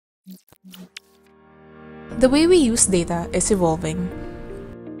The way we use data is evolving.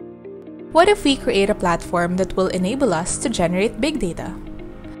 What if we create a platform that will enable us to generate big data?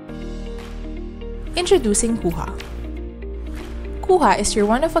 Introducing Kooha. Kooha is your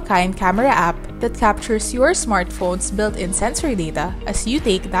one-of-a-kind camera app that captures your smartphone's built-in sensory data as you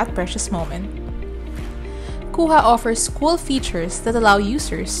take that precious moment. Kooha offers cool features that allow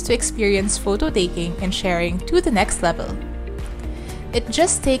users to experience photo taking and sharing to the next level. It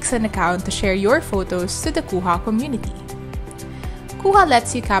just takes an account to share your photos to the Kooha community. Kooha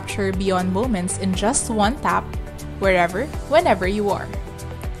lets you capture beyond moments in just one tap, wherever, whenever you are.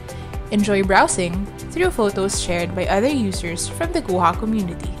 Enjoy browsing through photos shared by other users from the Kooha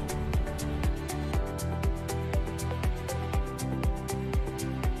community.